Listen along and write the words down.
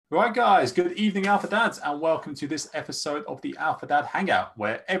Right, guys, good evening, Alpha Dads, and welcome to this episode of the Alpha Dad Hangout,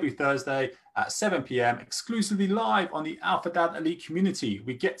 where every Thursday at 7 p.m., exclusively live on the Alpha Dad Elite community,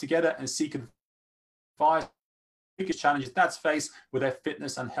 we get together and seek advice, biggest challenges dads face with their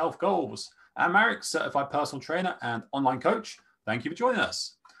fitness and health goals. I'm Marek, certified personal trainer and online coach. Thank you for joining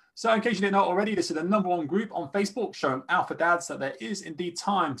us. So in case you didn't know already, this is the #1 group on Facebook showing Alpha Dads that there is indeed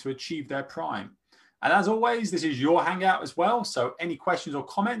time to achieve their prime. And as always, this is your hangout as well. So any questions or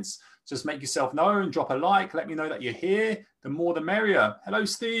comments, just make yourself known, drop a like, let me know that you're here. The more the merrier. Hello,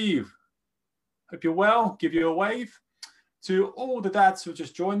 Steve. Hope you're well. Give you a wave. To all the dads who have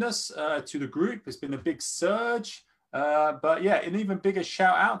just joined us to the group, it's been a big surge. But yeah, an even bigger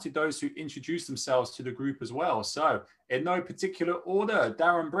shout out to those who introduced themselves to the group as well. So in no particular order,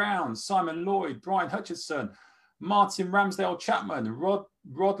 Darren Brown, Simon Lloyd, Brian Hutchinson, Martin Ramsdale Chapman,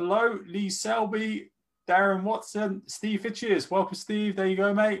 Rod Lowe, Lee Selby, Darren Watson, Steve Fitches. Welcome, Steve. There you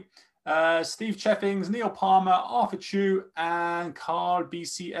go, mate. Steve Cheffings, Neil Palmer, Arthur Chu, and Carl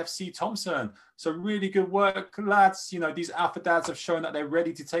BCFC Thompson. So really good work, lads. You know, these Alpha Dads have shown that they're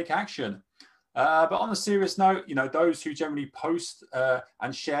ready to take action. But on a serious note, you know, those who generally post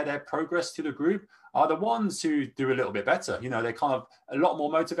and share their progress to the group are the ones who do a little bit better. You know, they're kind of a lot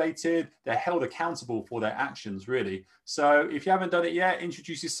more motivated. They're held accountable for their actions, really. So if you haven't done it yet,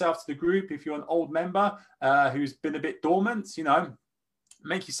 introduce yourself to the group. If you're an old member who's been a bit dormant, you know,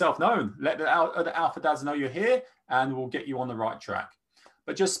 make yourself known. Let the other Alpha Dads know you're here and we'll get you on the right track.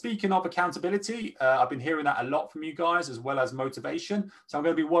 But just speaking of accountability, I've been hearing that a lot from you guys, as well as motivation. So I'm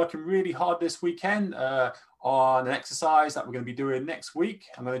going to be working really hard this weekend on an exercise that we're going to be doing next week.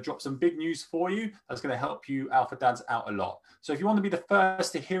 I'm going to drop some big news for you that's going to help you Alpha Dads out a lot. So if you want to be the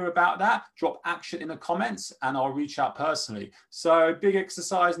first to hear about that, drop action in the comments and I'll reach out personally. So big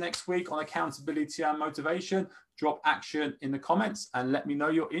exercise next week on accountability and motivation. Drop action in the comments and let me know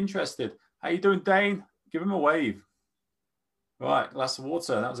you're interested. How you doing, Dane? Give him a wave. Right, glass of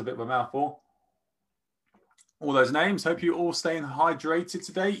water. That was a bit of a mouthful. All those names. Hope you're all staying hydrated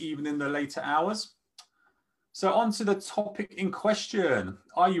today, even in the later hours. So on to the topic in question.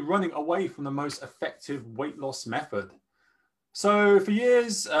 Are you running away from the most effective weight loss method? So for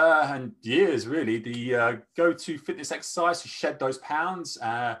years and years, really, the go-to fitness exercise to shed those pounds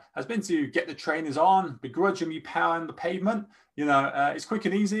has been to get the trainers on, begrudgingly pound the pavement. You know, it's quick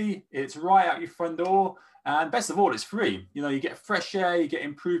and easy. It's right out your front door. And best of all, it's free. You know, you get fresh air, you get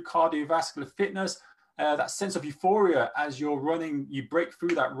improved cardiovascular fitness, that sense of euphoria as you're running, you break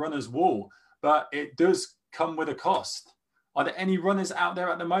through that runner's wall. But it does come with a cost. Are there any runners out there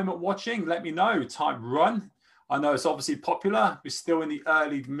at the moment watching? Let me know. Type run. I know it's obviously popular. We're still in the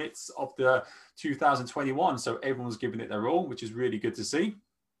early midst of the 2021, so everyone's giving it their all, which is really good to see.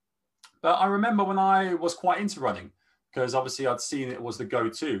 But I remember when I was quite into running, because obviously I'd seen it was the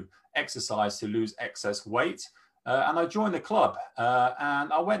go-to exercise to lose excess weight. And I joined the club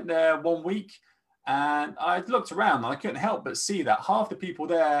and I went there 1 week and I looked around and I couldn't help but see that half the people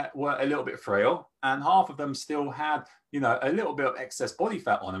there were a little bit frail and half of them still had, you know, a little bit of excess body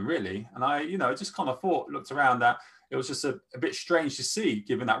fat on them, really. And I, you know, just kind of looked around that it was just a bit strange to see,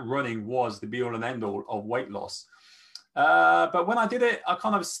 given that running was the be all and end all of weight loss. But when I did it, I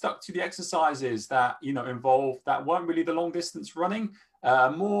kind of stuck to the exercises that, you know, involved that weren't really the long distance running.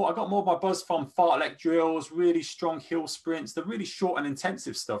 I got more of my buzz from fartlek drills, really strong hill sprints, the really short and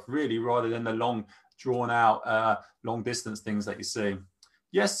intensive stuff, really, rather than the long, drawn out, long distance things that you see.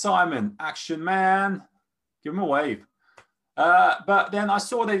 Yes, Simon, action man, give him a wave. But then I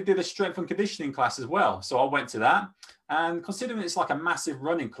saw they did a strength and conditioning class as well. So I went to that. And considering it's like a massive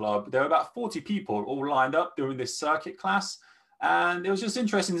running club, there were about 40 people all lined up doing this circuit class. And it was just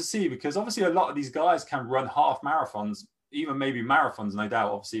interesting to see because obviously a lot of these guys can run half marathons, even maybe marathons, no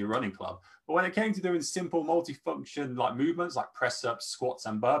doubt, obviously a running club. But when it came to doing simple multifunction like movements like press ups, squats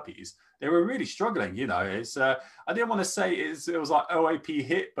and burpees, they were really struggling. You know, it's I didn't want to say it was like OAP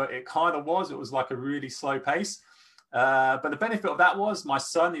hit, but it kind of was. It was like a really slow pace. But the benefit of that was my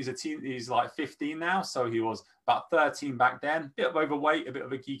son, he's like 15 now. So he was about 13 back then, a bit of overweight, a bit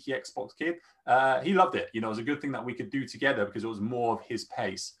of a geeky Xbox kid. He loved it. You know, it was a good thing that we could do together because it was more of his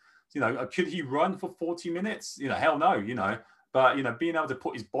pace. You know, could he run for 40 minutes? You know, hell no, you know. But, you know, being able to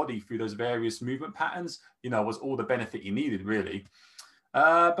put his body through those various movement patterns, you know, was all the benefit he needed, really.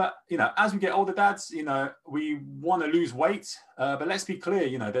 But, you know, as we get older, dads, you know, we want to lose weight. But let's be clear,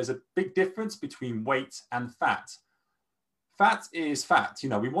 you know, there's a big difference between weight and fat. Fat is fat. You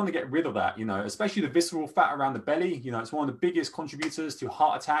know, we want to get rid of that, you know, especially the visceral fat around the belly. You know, it's one of the biggest contributors to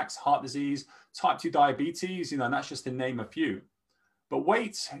heart attacks, heart disease, type 2 diabetes, you know, and that's just to name a few. But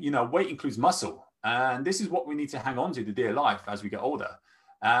weight, you know, weight includes muscle. And this is what we need to hang on to dear life as we get older.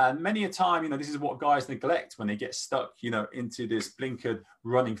 And many a time, this is what guys neglect when they get stuck, into this blinkered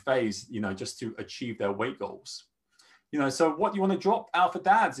running phase, just to achieve their weight goals. So what do you want to drop, alpha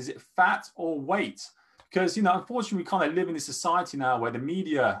dads? Is it fat or weight? Because, unfortunately, we kind of live in this society now where the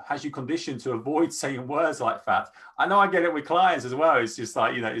media has you conditioned to avoid saying words like fat. I know I get it with clients as well. It's just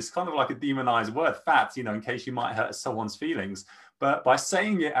like, it's kind of like a demonized word, fat, in case you might hurt someone's feelings. But by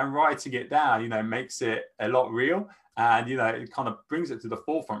saying it and writing it down, makes it a lot real. And, it kind of brings it to the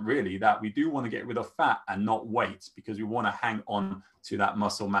forefront, really, that we do want to get rid of fat and not weight, because we want to hang on to that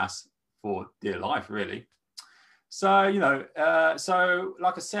muscle mass for dear life, really. So, so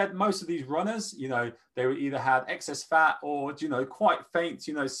like I said, most of these runners, they either had excess fat or, quite faint,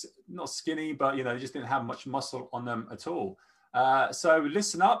 not skinny, but, they just didn't have much muscle on them at all. So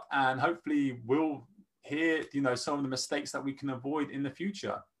listen up, and hopefully we'll hear, some of the mistakes that we can avoid in the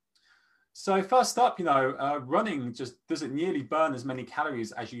future. So first up, running just doesn't nearly burn as many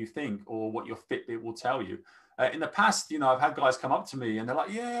calories as you think, or what your Fitbit will tell you. In the past, I've had guys come up to me and they're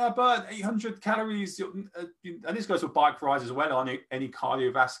like, yeah, I burned 800 calories. And this goes for bike rides as well, on any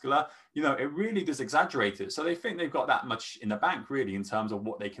cardiovascular. It really does exaggerate it. So they think they've got that much in the bank, really, in terms of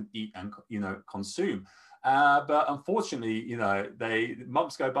what they can eat and, consume. But unfortunately,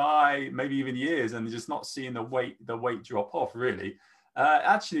 months go by, maybe even years, and they're just not seeing the weight drop off, really.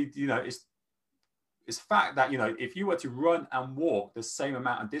 Actually, it's fact that, if you were to run and walk the same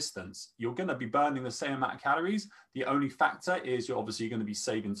amount of distance, you're going to be burning the same amount of calories. The only factor is you're obviously going to be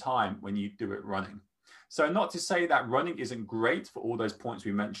saving time when you do it running. So not to say that running isn't great for all those points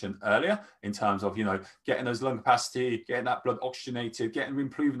we mentioned earlier, in terms of, getting those lung capacity, getting that blood oxygenated,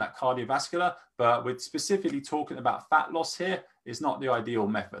 improving that cardiovascular, but we're specifically talking about fat loss here. It's not the ideal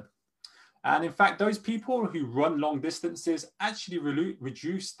method. And in fact, those people who run long distances actually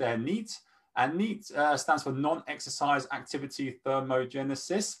reduce their NEAT. And NEAT stands for non-exercise activity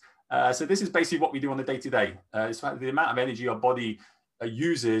thermogenesis. So this is basically what we do on a day-to-day. It's the amount of energy our body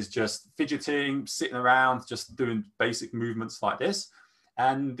uses just fidgeting, sitting around, just doing basic movements like this.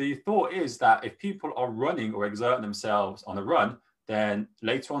 And the thought is that if people are running or exerting themselves on a run, then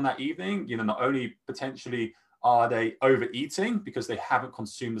later on that evening, not only potentially are they overeating because they haven't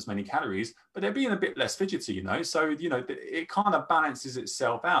consumed as many calories, but they're being a bit less fidgety, So, it kind of balances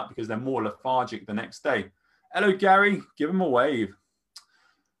itself out because they're more lethargic the next day. Hello, Gary. Give him a wave.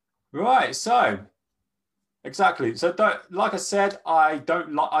 Right. So, exactly. So, like I said, I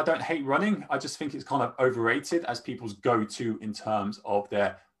don't hate running. I just think it's kind of overrated as people's go-to in terms of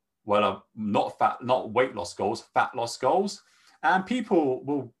their, not weight loss goals, fat loss goals. And people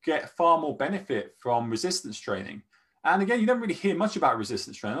will get far more benefit from resistance training. And again, you don't really hear much about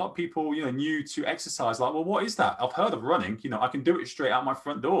resistance training. A lot of people, new to exercise, like, well, what is that? I've heard of running. I can do it straight out my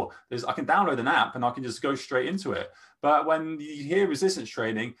front door. I can download an app and I can just go straight into it. But when you hear resistance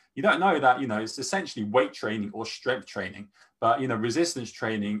training, you don't know that, it's essentially weight training or strength training. But, resistance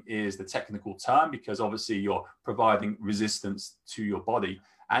training is the technical term because obviously you're providing resistance to your body.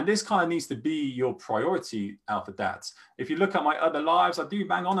 And this kind of needs to be your priority, alpha dads. If you look at my other lives, I do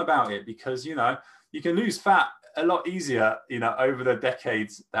bang on about it because, you can lose fat a lot easier, over the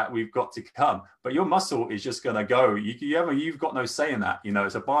decades that we've got to come. But your muscle is just going to go. You've got no say in that.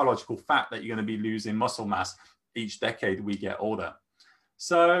 It's a biological fact that you're going to be losing muscle mass each decade we get older.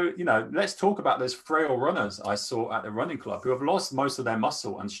 So, let's talk about those frail runners I saw at the running club who have lost most of their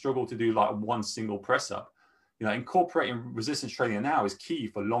muscle and struggle to do like one single press up. Incorporating resistance training now is key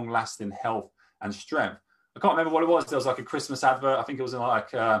for long-lasting health and strength. I can't remember what it was. There was like a Christmas advert. I think it was in like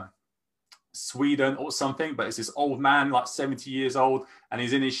Sweden or something, but it's this old man, like 70 years old, and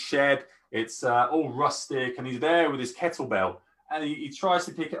he's in his shed. It's all rustic, and he's there with his kettlebell, and he tries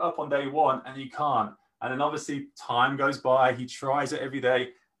to pick it up on day one, and he can't. And then obviously time goes by. He tries it every day,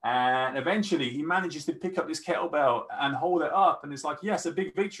 and eventually he manages to pick up this kettlebell and hold it up, and it's like, yes, a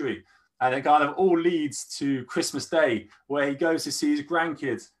big victory. And it kind of all leads to Christmas Day, where he goes to see his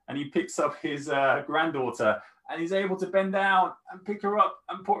grandkids and he picks up his granddaughter and he's able to bend down and pick her up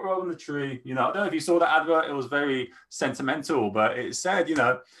and put her on the tree. I don't know if you saw that advert. It was very sentimental, but it said,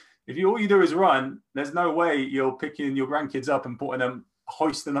 if all you do is run, there's no way you're picking your grandkids up and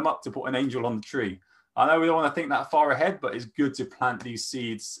hoisting them up to put an angel on the tree. I know we don't want to think that far ahead, but it's good to plant these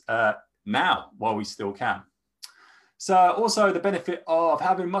seeds now while we still can. So also the benefit of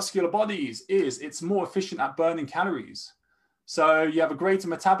having muscular bodies is it's more efficient at burning calories. So you have a greater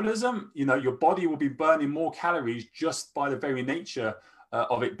metabolism, your body will be burning more calories just by the very nature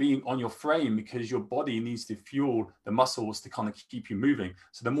of it being on your frame, because your body needs to fuel the muscles to kind of keep you moving.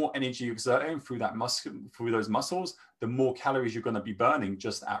 So the more energy you're exerting through those muscles, the more calories you're going to be burning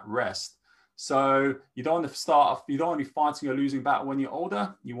just at rest. So you don't want to start off, you don't want to be fighting a losing battle when you're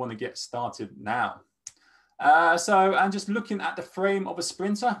older. You want to get started now. And just looking at the frame of a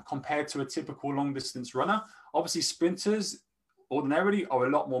sprinter compared to a typical long distance runner, obviously sprinters ordinarily are a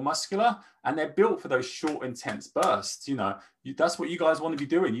lot more muscular, and they're built for those short, intense bursts. That's what you guys want to be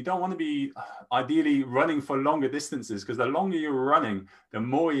doing. You don't want to be ideally running for longer distances, because the longer you're running, the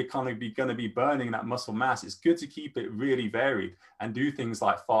more you're kind of going to be burning that muscle mass. It's good to keep it really varied and do things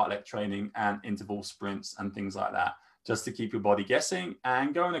like fartlek training and interval sprints and things like that, just to keep your body guessing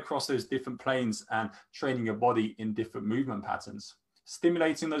and going across those different planes and training your body in different movement patterns.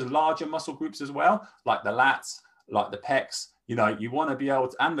 Stimulating those larger muscle groups as well, like the lats, like the pecs. You want to be able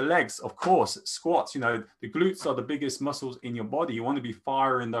to, and the legs, of course, squats, the glutes are the biggest muscles in your body. You want to be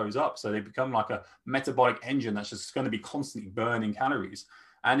firing those up so they become like a metabolic engine that's just going to be constantly burning calories.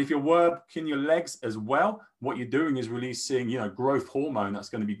 And if you're working your legs as well, what you're doing is releasing, growth hormone that's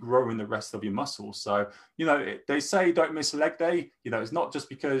going to be growing the rest of your muscles. So, they say don't miss a leg day. It's not just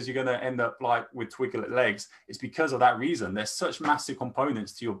because you're going to end up like with twiglet legs. It's because of that reason. There's such massive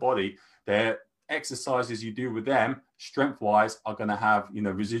components to your body. They're exercises you do with them strength-wise are going to have,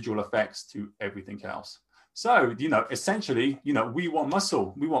 residual effects to everything else. So, essentially, we want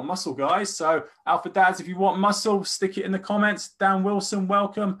muscle. We want muscle, guys. So Alpha Dads, if you want muscle, stick it in the comments. Dan Wilson,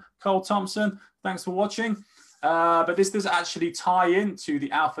 welcome. Cole Thompson, thanks for watching. But this does actually tie into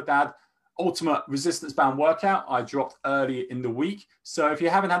the Alpha Dad Ultimate Resistance Band workout I dropped earlier in the week. So if you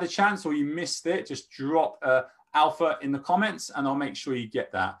haven't had a chance or you missed it, just drop Alpha in the comments and I'll make sure you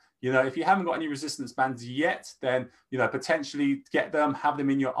get that. If you haven't got any resistance bands yet, then, potentially get them, have them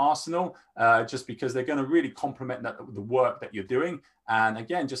in your arsenal, just because they're going to really complement the work that you're doing. And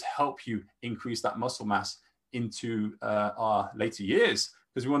again, just help you increase that muscle mass into our later years,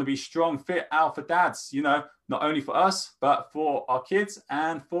 because we want to be strong, fit Alpha Dads, not only for us, but for our kids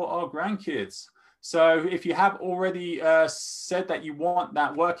and for our grandkids. So if you have already said that you want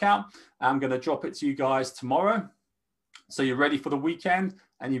that workout, I'm going to drop it to you guys tomorrow. So you're ready for the weekend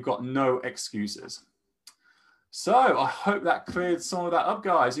and you've got no excuses. So I hope that cleared some of that up,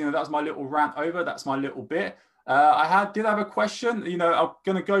 guys. That was my little rant over. That's my little bit. I did have a question. I'm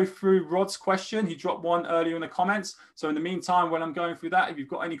going to go through Rod's question. He dropped one earlier in the comments. So in the meantime, when I'm going through that, if you've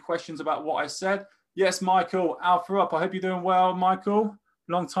got any questions about what I said, yes, Michael, Alpha Up. I hope you're doing well, Michael.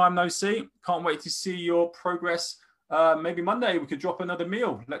 Long time no see. Can't wait to see your progress. Maybe Monday we could drop another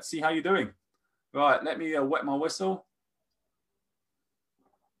meal. Let's see how you're doing. Right, let me wet my whistle.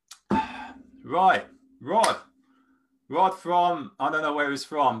 Right, Rod from, I don't know where he's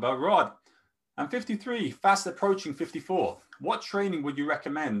from, but Rod, I'm 53, fast approaching 54. What training would you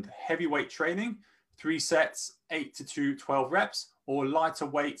recommend? Heavyweight training, 3 sets, 8 to 2, 12 reps, or lighter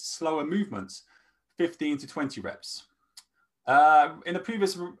weight, slower movements, 15 to 20 reps? In the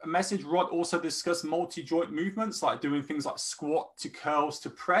previous message, Rod also discussed multi-joint movements, like doing things like squat to curls to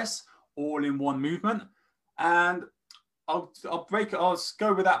press, all in one movement. And I'll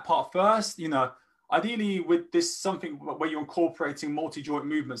go with that part first. Ideally with this, something where you're incorporating multi-joint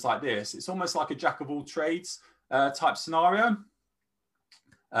movements like this, it's almost like a jack of all trades type scenario.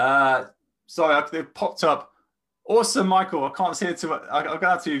 Sorry, it popped up. Awesome, Michael. I can't see it too much. I'm gonna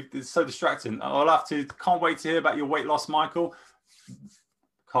have to, it's so distracting. Can't wait to hear about your weight loss, Michael.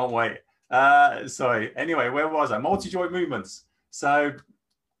 Can't wait. Sorry. Anyway, where was I? Multi-joint movements. So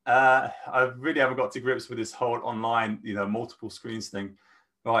I really haven't got to grips with this whole online, multiple screens thing.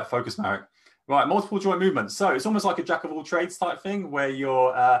 Right, focus, Marek. Right, multiple joint movements. So it's almost like a jack of all trades type thing, where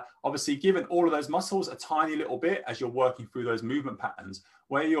you're obviously giving all of those muscles a tiny little bit as you're working through those movement patterns,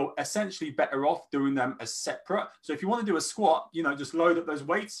 where you're essentially better off doing them as separate. So if you want to do a squat, just load up those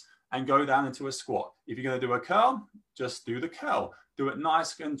weights and go down into a squat. If you're going to do a curl, just do the curl. Do it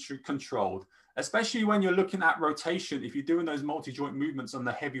nice and controlled. Especially when you're looking at rotation, if you're doing those multi-joint movements on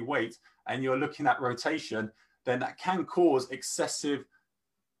the heavy weight and you're looking at rotation, then that can cause excessive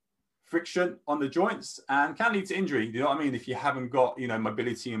friction on the joints and can lead to injury. You know what I mean? If you haven't got,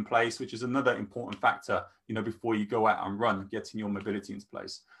 mobility in place, which is another important factor, before you go out and run, getting your mobility into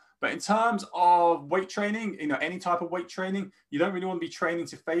place. But in terms of weight training, any type of weight training, you don't really want to be training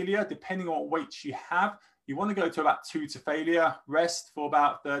to failure. Depending on what weights you have, you want to go to about 2 to failure, rest for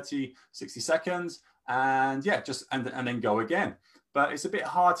about 30, 60 seconds, and yeah, and then go again. But it's a bit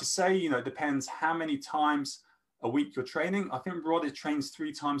hard to say, it depends how many times a week you're training. I think Rod trains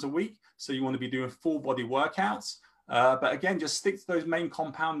 3 times a week, so you want to be doing full body workouts. But again, just stick to those main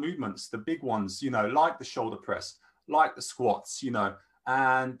compound movements, the big ones, like the shoulder press, like the squats,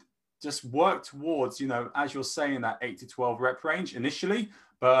 and just work towards, as you're saying, that 8 to 12 rep range initially.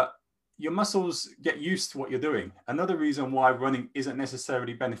 But your muscles get used to what you're doing. Another reason why running isn't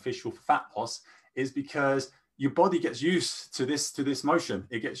necessarily beneficial for fat loss is because your body gets used to this motion.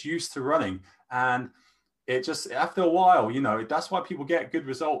 It gets used to running, and it just, after a while, you know, that's why people get good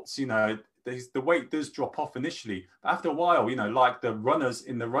results. You know, the weight does drop off initially, but after a while, you know, like the runners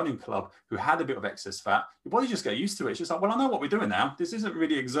in the running club who had a bit of excess fat, your body just get used to it. It's just like, well, I know what we're doing now. This isn't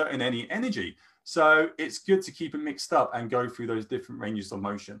really exerting any energy. So it's good to keep it mixed up and go through those different ranges of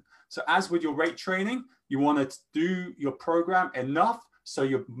motion. So as with your weight training, you want to do your program enough so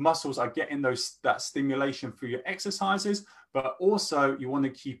your muscles are getting that stimulation through your exercises, but also you want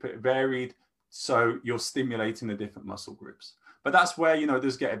to keep it varied so you're stimulating the different muscle groups. But that's where, you know, it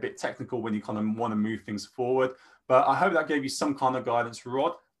does get a bit technical when you kind of want to move things forward. But I hope that gave you some kind of guidance,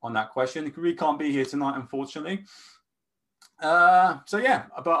 Rod, on that question. We can't be here tonight, unfortunately. So yeah,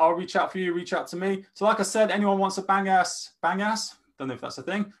 but I'll reach out for you, reach out to me. So like I said, anyone wants a bang ass, don't know if that's a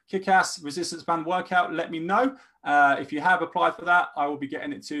thing, kick ass resistance band workout, let me know. If you have applied for that, I will be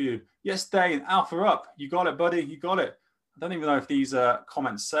getting it to you. Yes, Dane, Alpha up. You got it, buddy. You got it. I don't even know if these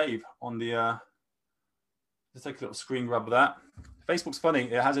comments save on the, let's take a little screen grab of that. Facebook's funny.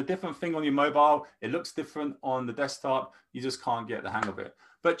 It has a different thing on your mobile. It looks different on the desktop. You just can't get the hang of it.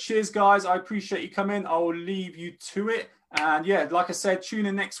 But cheers, guys. I appreciate you coming. I will leave you to it. And yeah, like I said, tune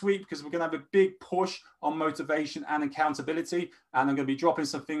in next week because we're going to have a big push on motivation and accountability. And I'm going to be dropping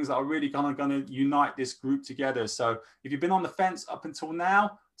some things that are really kind of going to unite this group together. So if you've been on the fence up until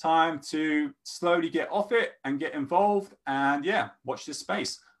now, time to slowly get off it and get involved. And yeah, watch this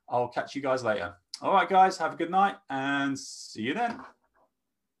space. I'll catch you guys later. All right, guys, have a good night and see you then.